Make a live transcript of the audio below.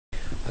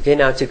Okay,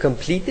 now to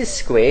complete this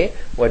square,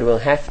 what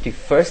we'll have to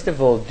first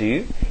of all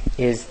do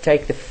is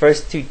take the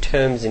first two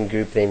terms and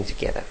group them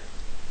together.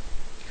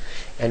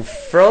 And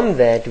from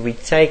that, we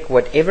take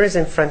whatever is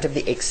in front of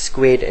the x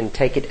squared and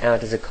take it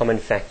out as a common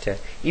factor.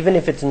 Even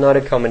if it's not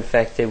a common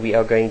factor, we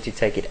are going to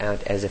take it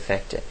out as a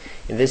factor.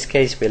 In this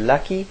case, we're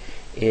lucky.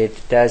 It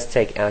does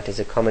take out as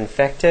a common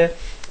factor,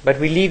 but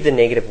we leave the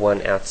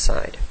 -1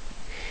 outside.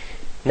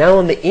 Now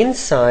on the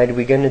inside,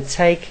 we're going to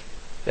take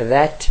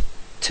that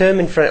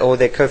term in front, or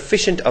the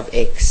coefficient of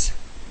x.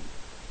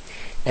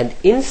 And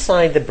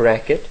inside the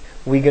bracket,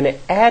 we're going to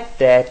add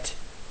that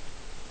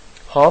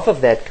half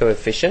of that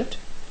coefficient.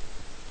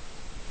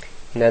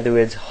 In other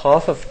words,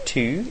 half of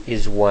 2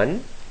 is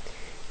 1.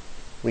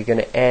 We're going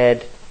to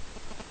add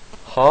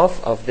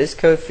half of this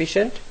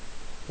coefficient,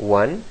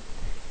 1,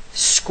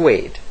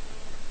 squared.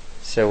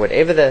 So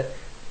whatever the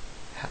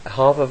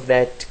half of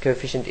that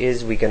coefficient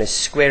is, we're going to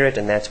square it,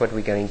 and that's what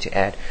we're going to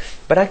add.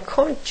 But I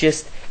can't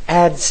just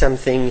add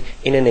something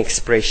in an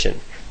expression.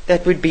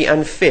 That would be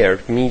unfair,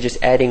 me just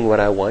adding what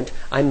I want.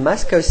 I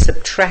must go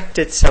subtract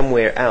it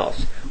somewhere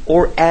else,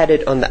 or add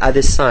it on the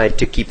other side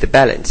to keep the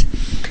balance.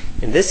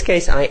 In this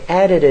case, I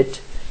added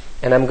it,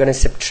 and I'm going to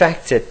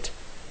subtract it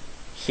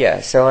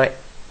here. So I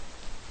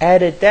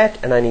added that,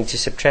 and I need to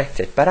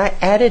subtract it. But I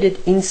added it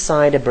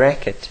inside a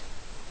bracket.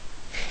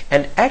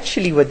 And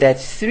actually what that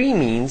 3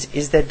 means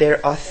is that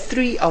there are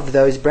 3 of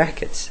those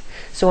brackets.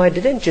 So I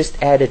didn't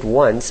just add it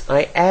once,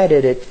 I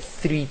added it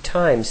 3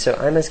 times. So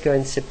I must go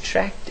and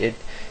subtract it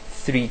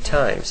 3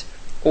 times.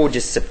 Or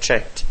just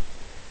subtract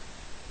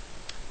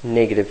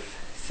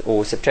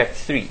subtract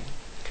 3.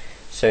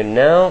 So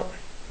now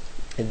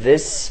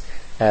this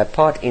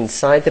part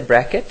inside the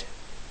bracket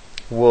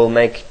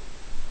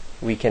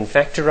we can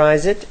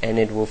factorize it, and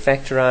it will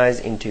factorize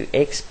into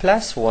x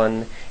plus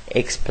 1,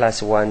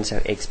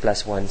 so x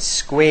plus 1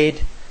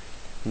 squared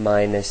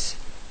minus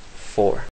 4.